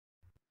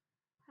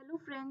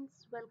Hello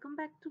friends, welcome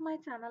back to my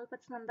channel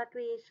Pachnanda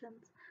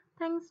Creations.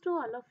 Thanks to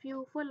all of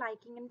you for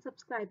liking and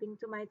subscribing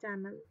to my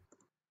channel.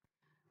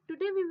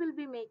 Today we will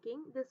be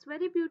making this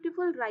very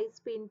beautiful rice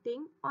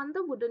painting on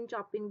the wooden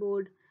chopping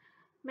board.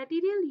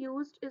 Material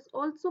used is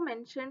also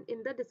mentioned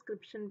in the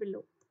description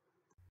below.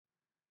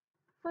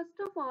 First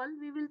of all,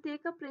 we will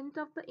take a print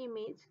of the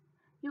image.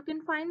 You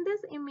can find this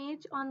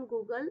image on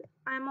Google.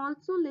 I am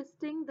also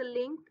listing the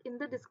link in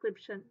the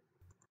description.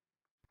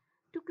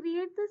 To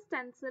create the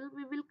stencil,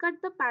 we will cut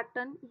the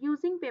pattern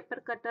using paper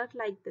cutter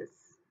like this.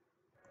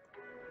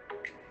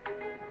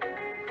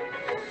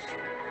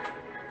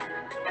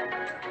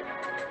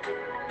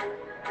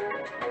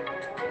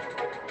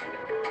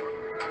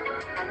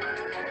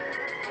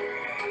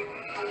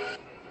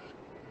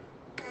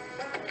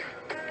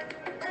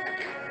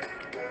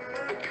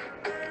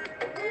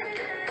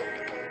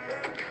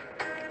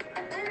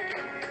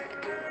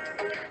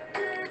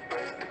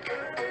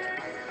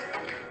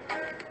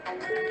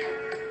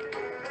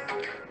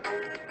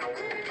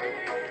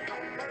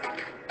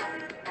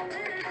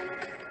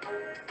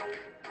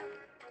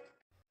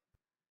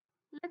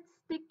 Let's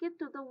stick it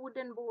to the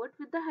wooden board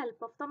with the help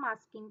of the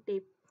masking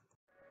tape.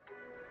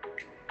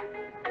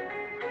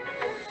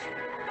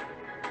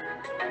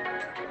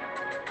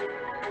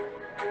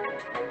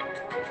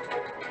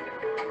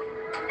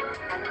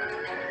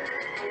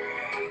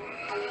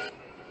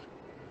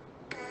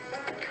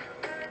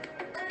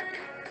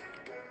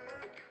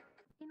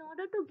 In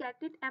order to get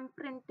it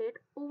imprinted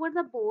over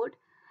the board,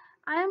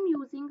 I am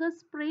using a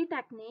spray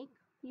technique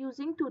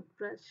using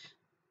toothbrush.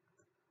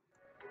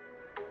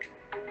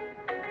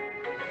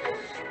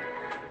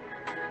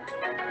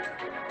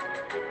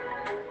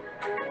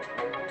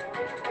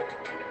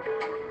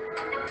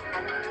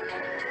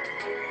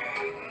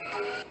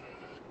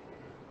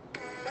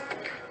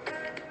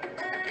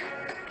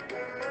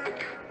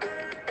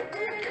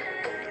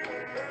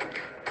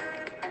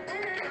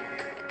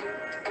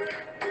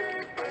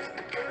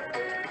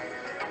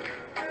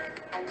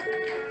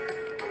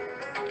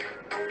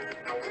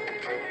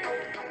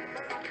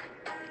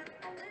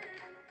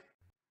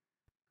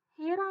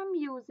 Here I am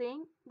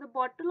using the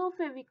bottle of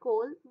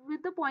Fevicol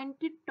with the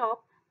pointed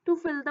top to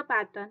fill the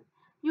pattern.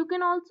 You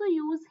can also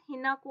use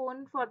henna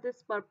cone for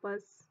this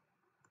purpose.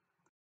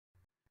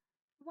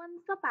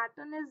 Once the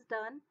pattern is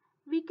done,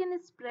 we can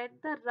spread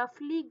the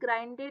roughly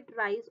grinded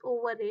rice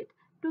over it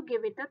to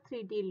give it a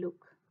 3D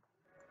look.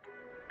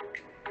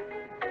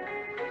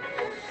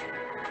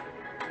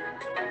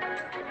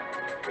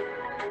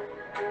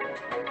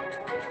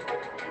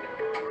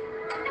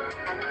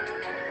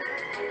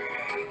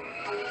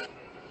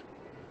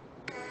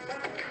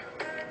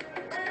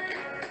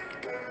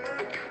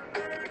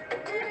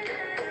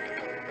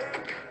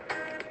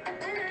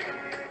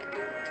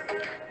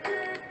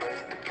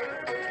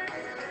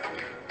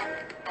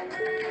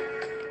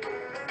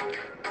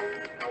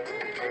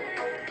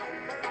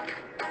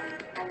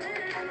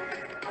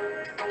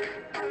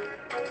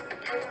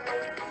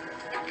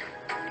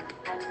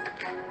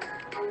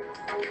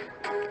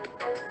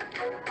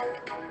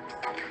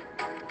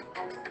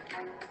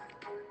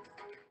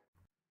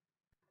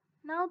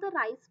 Now the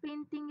rice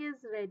painting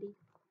is ready.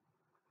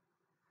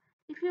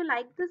 If you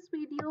like this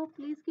video,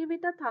 please give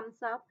it a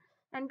thumbs up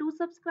and do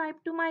subscribe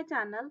to my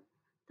channel.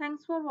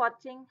 Thanks for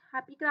watching.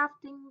 Happy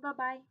crafting. Bye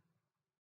bye.